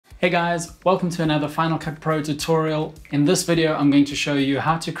Hey guys, welcome to another Final Cut Pro tutorial. In this video, I'm going to show you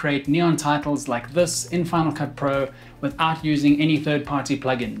how to create neon titles like this in Final Cut Pro without using any third-party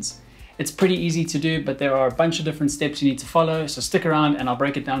plugins. It's pretty easy to do, but there are a bunch of different steps you need to follow, so stick around and I'll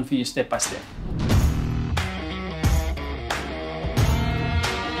break it down for you step by step.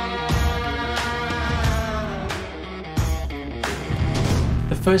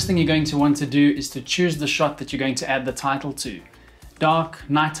 The first thing you're going to want to do is to choose the shot that you're going to add the title to. Dark,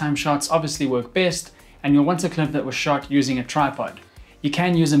 nighttime shots obviously work best, and you'll want a clip that was shot using a tripod. You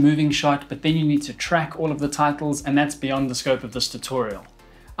can use a moving shot, but then you need to track all of the titles, and that's beyond the scope of this tutorial.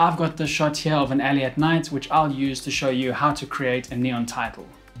 I've got this shot here of an alley at night, which I'll use to show you how to create a neon title.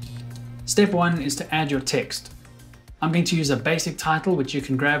 Step 1 is to add your text. I'm going to use a basic title, which you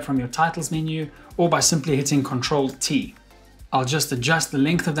can grab from your titles menu, or by simply hitting Ctrl-T. I'll just adjust the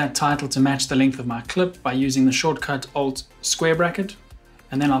length of that title to match the length of my clip by using the shortcut Alt square bracket.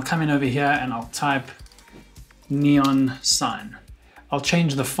 And then I'll come in over here and I'll type neon sign. I'll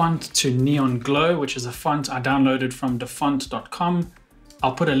change the font to Neon Glow, which is a font I downloaded from dafont.com.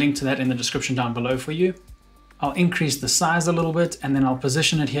 I'll put a link to that in the description down below for you. I'll increase the size a little bit and then I'll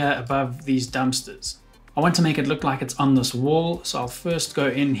position it here above these dumpsters. I want to make it look like it's on this wall, so I'll first go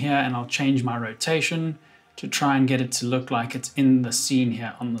in here and I'll change my rotation to try and get it to look like it's in the scene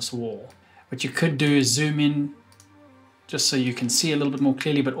here on this wall. What you could do is zoom in just so you can see a little bit more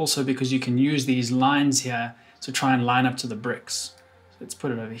clearly, but also because you can use these lines here to try and line up to the bricks. So let's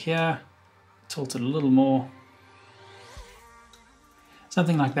put it over here, tilt it a little more.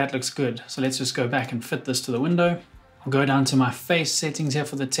 Something like that looks good. So let's just go back and fit this to the window. I'll go down to my face settings here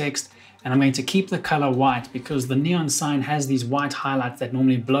for the text, and I'm going to keep the color white because the neon sign has these white highlights that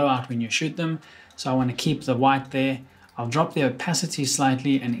normally blow out when you shoot them. So I want to keep the white there. I'll drop the opacity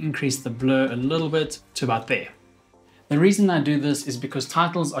slightly and increase the blur a little bit to about there. The reason I do this is because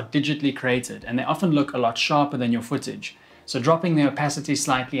titles are digitally created and they often look a lot sharper than your footage. So dropping the opacity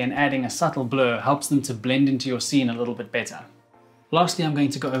slightly and adding a subtle blur helps them to blend into your scene a little bit better. Lastly, I'm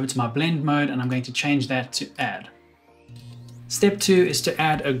going to go over to my blend mode and I'm going to change that to add. Step 2 is to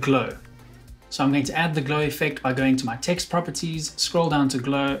add a glow. So I'm going to add the glow effect by going to my text properties, scroll down to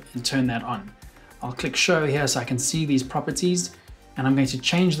glow and turn that on. I'll click show here so I can see these properties, and I'm going to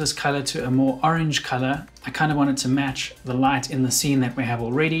change this color to a more orange color. I kind of want it to match the light in the scene that we have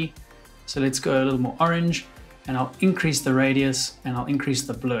already. So let's go a little more orange, and I'll increase the radius and I'll increase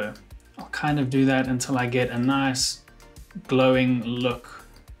the blur. I'll kind of do that until I get a nice glowing look.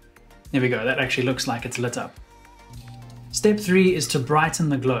 There we go, that actually looks like it's lit up. Step 3 is to brighten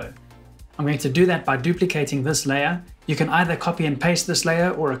the glow. I'm going to do that by duplicating this layer. You can either copy and paste this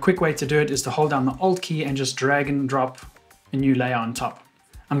layer, or a quick way to do it is to hold down the Alt key and just drag and drop a new layer on top.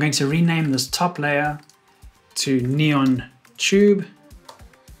 I'm going to rename this top layer to Neon Tube,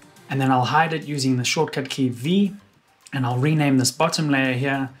 and then I'll hide it using the shortcut key V, and I'll rename this bottom layer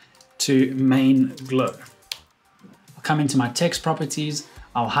here to Main Glow. I'll come into my text properties,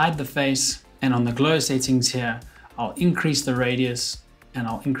 I'll hide the face, and on the glow settings here, I'll increase the radius and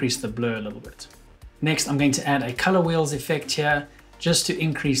I'll increase the blur a little bit. Next, I'm going to add a color wheels effect here just to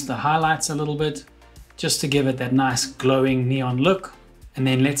increase the highlights a little bit, just to give it that nice glowing neon look. And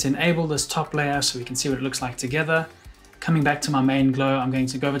then let's enable this top layer so we can see what it looks like together. Coming back to my main glow, I'm going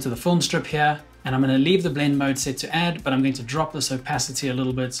to go over to the film strip here, and I'm going to leave the blend mode set to add, but I'm going to drop this opacity a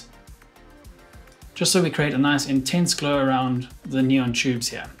little bit, just so we create a nice intense glow around the neon tubes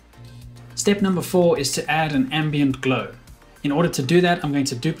here. Step number 4 is to add an ambient glow. In order to do that, I'm going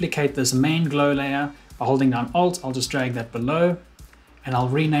to duplicate this main glow layer by holding down Alt. I'll just drag that below and I'll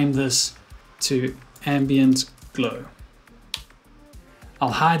rename this to Ambient Glow.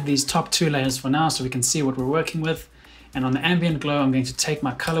 I'll hide these top 2 layers for now so we can see what we're working with. And on the Ambient Glow, I'm going to take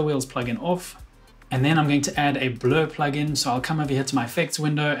my Color Wheels plugin off, and then I'm going to add a blur plugin. So I'll come over here to my effects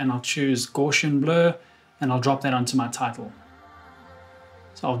window and I'll choose Gaussian Blur and I'll drop that onto my title.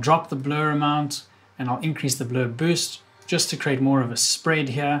 So I'll drop the blur amount and I'll increase the blur boost, just to create more of a spread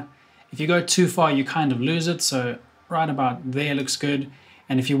here. If you go too far, you kind of lose it, so right about there looks good.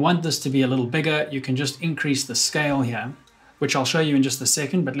 And if you want this to be a little bigger, you can just increase the scale here, which I'll show you in just a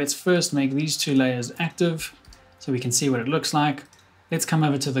second, but let's first make these 2 layers active so we can see what it looks like. Let's come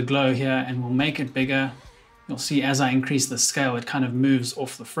over to the glow here and we'll make it bigger. You'll see as I increase the scale, it kind of moves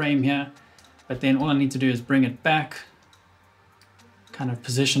off the frame here, but then all I need to do is bring it back, kind of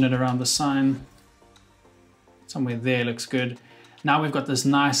position it around the sign. Somewhere there looks good. Now we've got this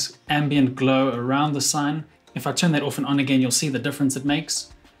nice ambient glow around the sign. If I turn that off and on again, you'll see the difference it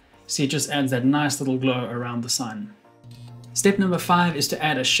makes. See, it just adds that nice little glow around the sign. Step number 5 is to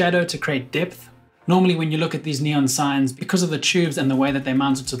add a shadow to create depth. Normally when you look at these neon signs, because of the tubes and the way that they're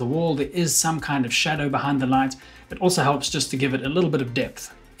mounted to the wall, there is some kind of shadow behind the light. It also helps just to give it a little bit of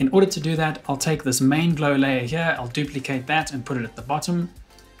depth. In order to do that, I'll take this main glow layer here, I'll duplicate that and put it at the bottom.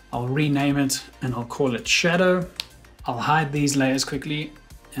 I'll rename it and I'll call it shadow. I'll hide these layers quickly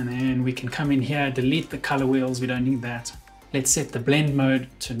and then we can come in here, delete the color wheels, we don't need that. Let's set the blend mode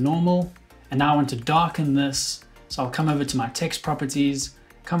to normal. And now I want to darken this. So I'll come over to my text properties,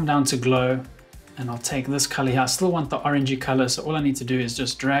 come down to glow, and I'll take this color here. I still want the orangey color, so all I need to do is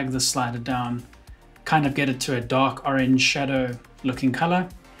just drag the slider down, kind of get it to a dark orange shadow looking color.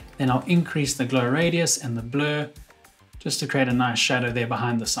 Then I'll increase the glow radius and the blur just to create a nice shadow there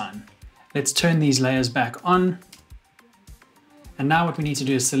behind the sign. Let's turn these layers back on. And now what we need to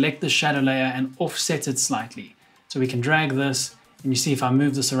do is select the shadow layer and offset it slightly. So we can drag this, and you see if I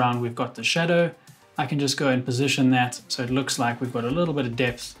move this around, we've got the shadow. I can just go and position that so it looks like we've got a little bit of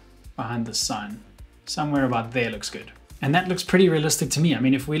depth behind this sign. Somewhere about there looks good. And that looks pretty realistic to me. I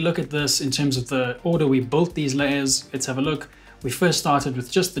mean, if we look at this in terms of the order we built these layers, let's have a look. We first started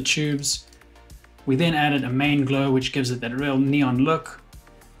with just the tubes. We then added a main glow, which gives it that real neon look.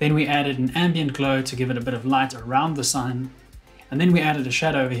 Then we added an ambient glow to give it a bit of light around the sign. And then we added a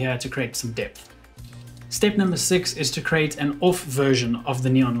shadow over here to create some depth. Step number 6 is to create an off version of the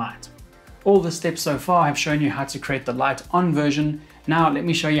neon light. All the steps so far have shown you how to create the light on version. Now let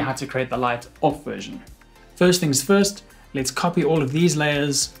me show you how to create the light off version. First things first, let's copy all of these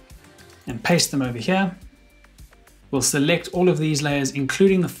layers and paste them over here. We'll select all of these layers,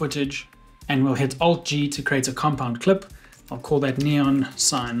 including the footage, and we'll hit Alt-G to create a compound clip. I'll call that neon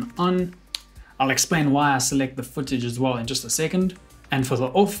sign on. I'll explain why I select the footage as well in just a second. And for the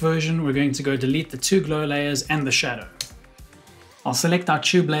off version, we're going to go delete the 2 glow layers and the shadow. I'll select our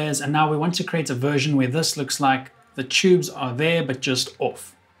tube layers, and now we want to create a version where this looks like the tubes are there but just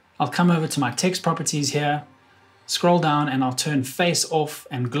off. I'll come over to my text properties here, scroll down, and I'll turn face off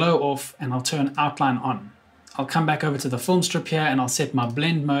and glow off, and I'll turn outline on. I'll come back over to the film strip here and I'll set my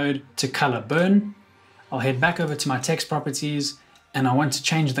blend mode to color burn. I'll head back over to my text properties and I want to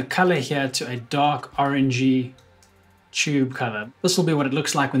change the color here to a dark orangey tube color. This will be what it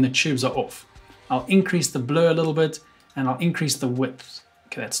looks like when the tubes are off. I'll increase the blur a little bit and I'll increase the width.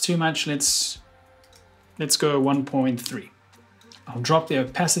 Okay, that's too much. Let's go 1.3. I'll drop the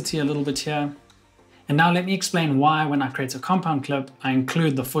opacity a little bit here. And now let me explain why when I create a compound clip, I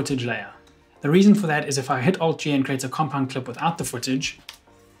include the footage layer. The reason for that is if I hit Alt-G and create a compound clip without the footage,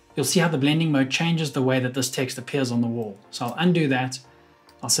 you'll see how the blending mode changes the way that this text appears on the wall. So I'll undo that.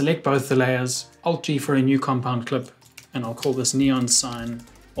 I'll select both the layers, Alt-G for a new compound clip, and I'll call this neon sign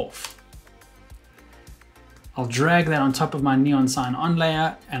off. I'll drag that on top of my neon sign on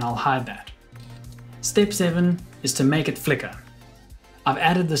layer and I'll hide that. Step 7 is to make it flicker. I've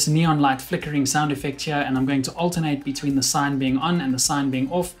added this neon light flickering sound effect here and I'm going to alternate between the sign being on and the sign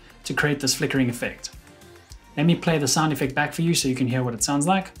being off to create this flickering effect. Let me play the sound effect back for you so you can hear what it sounds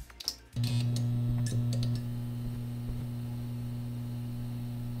like.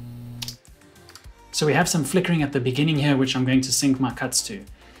 So we have some flickering at the beginning here, which I'm going to sync my cuts to.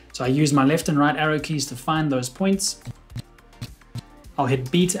 So I use my left and right arrow keys to find those points. I'll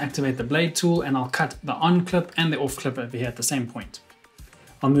hit B to activate the blade tool and I'll cut the on clip and the off clip over here at the same point.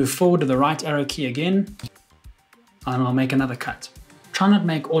 I'll move forward to the right arrow key again and I'll make another cut. Try not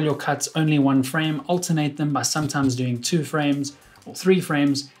make all your cuts only one frame, alternate them by sometimes doing 2 frames or 3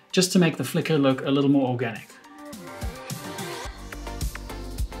 frames just to make the flicker look a little more organic.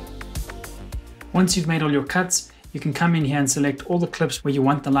 Once you've made all your cuts, you can come in here and select all the clips where you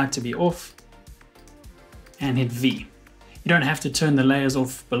want the light to be off and hit V. You don't have to turn the layers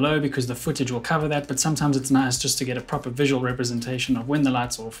off below because the footage will cover that, but sometimes it's nice just to get a proper visual representation of when the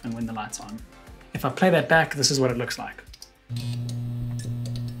light's off and when the light's on. If I play that back, this is what it looks like.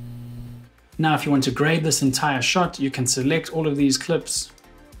 Now if you want to grade this entire shot, you can select all of these clips,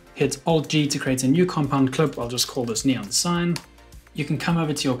 hit Alt-G to create a new compound clip. I'll just call this neon sign. You can come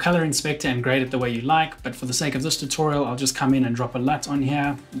over to your color inspector and grade it the way you like, but for the sake of this tutorial, I'll just come in and drop a LUT on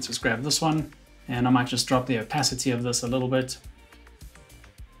here. Let's just grab this one, and I might just drop the opacity of this a little bit,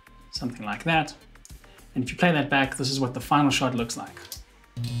 something like that. And if you play that back, this is what the final shot looks like.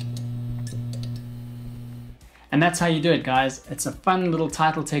 And that's how you do it, guys. It's a fun little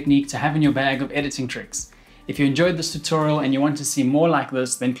title technique to have in your bag of editing tricks. If you enjoyed this tutorial and you want to see more like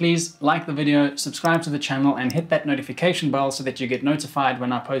this, then please like the video, subscribe to the channel, and hit that notification bell so that you get notified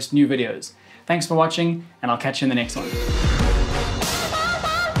when I post new videos. Thanks for watching, and I'll catch you in the next one.